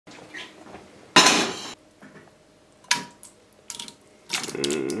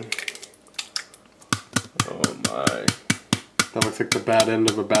Oh my. That looks like the bad end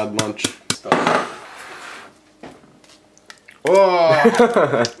of a bad lunch. Oh!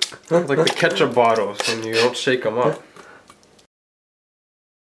 It's like the ketchup bottles when you don't shake them up.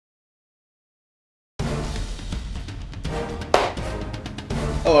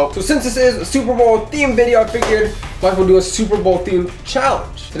 Hello. So since this is a Super Bowl themed video, I figured might as well do a Super Bowl themed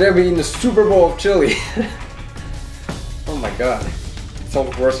challenge. Today we're eating the Super Bowl of Chili. Oh my god. It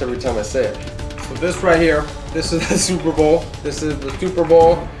sounds worse every time I say it. So this right here, this is the Super Bowl. This is the Super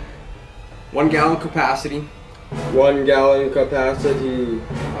Bowl. 1 gallon capacity. 1 gallon capacity.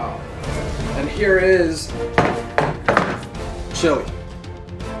 Wow. And here is chili.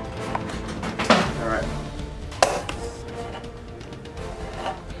 Alright.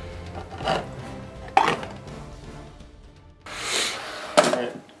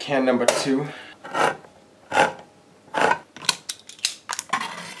 Alright, can number 2.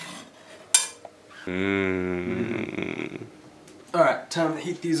 Alright, time to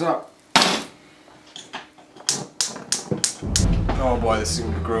heat these up. Oh boy, this is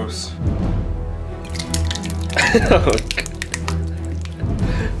gonna be gross.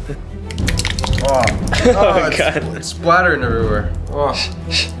 Oh, it's splattering everywhere. Oh.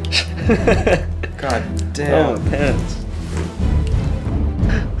 God damn. Oh, pants.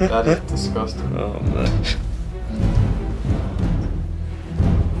 That is disgusting. Oh man.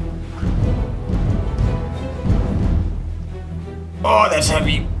 Oh, that's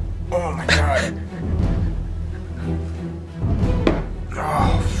heavy. Oh my god.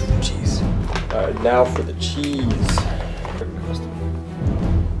 Oh, jeez. Alright, now for the cheese.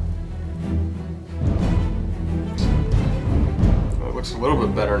 Well, it looks a little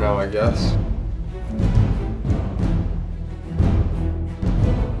bit better now, I guess.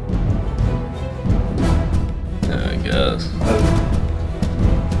 I guess.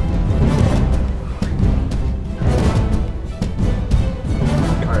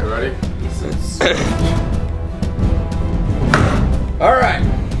 Alright, ready? Alright,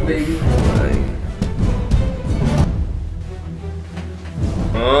 baby.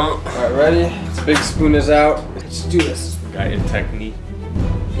 Alright, ready? This big spoon is out. Let's do this. Got your technique.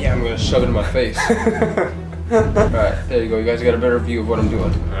 Yeah, I'm gonna shove it in my face. Alright, there you go. You guys got a better view of what I'm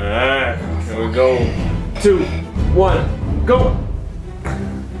doing. Alright, here we go. 2, 1, go!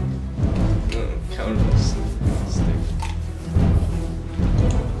 Count this stick.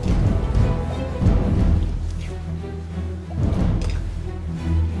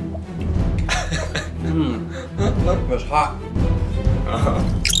 That was hot.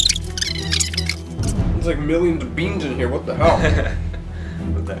 There's like millions of beans in here. What the hell?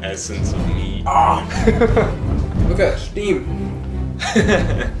 With the essence of meat. Ah! Look at that steam.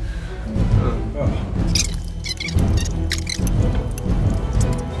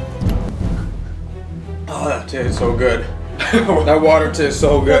 Oh, that tastes so good. That water tastes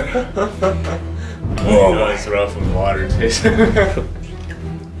so good. Oh, you know it's rough with water taste.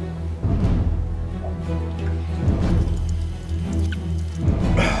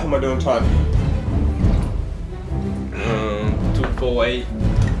 How am I doing time? 248.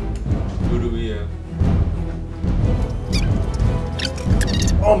 Who do we have?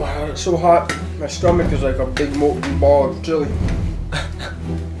 Oh my god, it's so hot. My stomach is like a big molten ball of chili.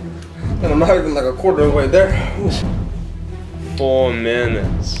 And I'm not even like a quarter of the way there. Ooh. 4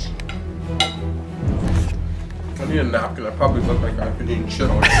 minutes. I need a napkin. I probably look like I've been eating shit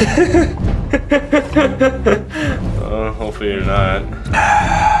all day. Hopefully you're not.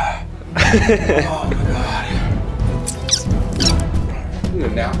 Oh my god. I need a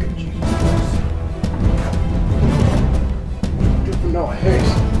napkin. No, I hate.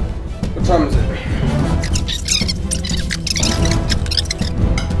 What time is it?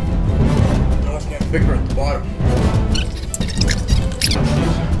 Oh, it's getting thicker at the bottom.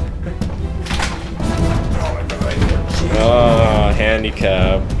 Oh my god. Oh,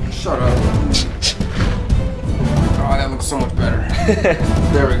 handicap. Shut up. Oh, that looks so much better.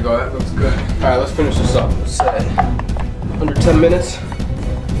 There we go, that looks good. Alright, let's finish this up. Let's say under 10 minutes.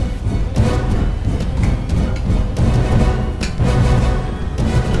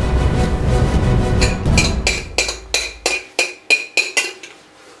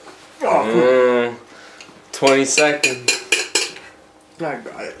 Oh, 20 seconds. I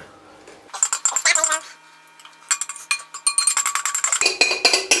got it.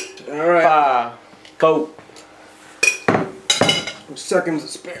 Alright. 5, 4. Seconds to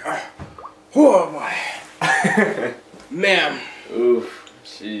spare. Oh my. Man. Oof.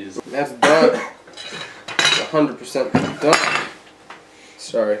 Jeez. That's done. 100% done.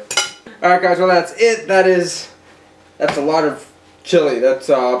 Sorry. Alright guys, well that's it. That's a lot of chili. That's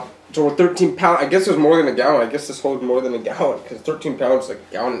it's over 13 pounds. I guess it was more than a gallon. I guess this holds more than a gallon because 13 pounds is like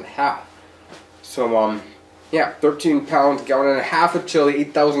a gallon and a half. So yeah, 13 pounds, gallon and a half of chili,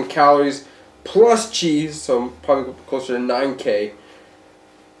 8,000 calories plus cheese. So probably closer to 9K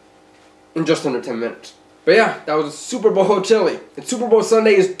in just under 10 minutes. But yeah, that was a Super Bowl of chili. And Super Bowl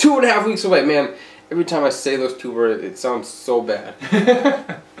Sunday is 2.5 weeks away. Man, every time I say those two words, it sounds so bad.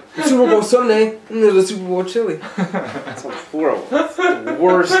 Super Bowl Sunday, and there's a Super Bowl chili. That sounds horrible. That's the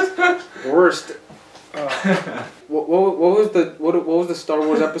worst. What was the Star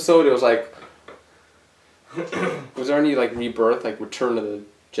Wars episode? It was like, was there any like rebirth, like Return of the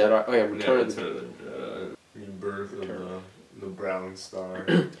Jedi? Oh yeah, Return of the Jedi. Rebirth of the Brown Star.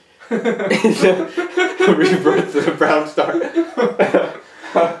 Rebirth of the Brown Star.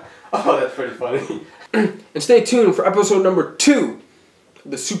 Oh, that's pretty funny. And stay tuned for episode number 2.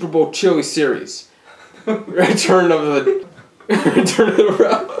 The Super Bowl chili series. Return of the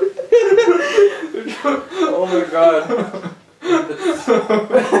Brown. Oh my god.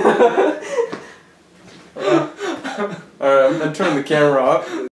 Alright, I'm gonna turn the camera off.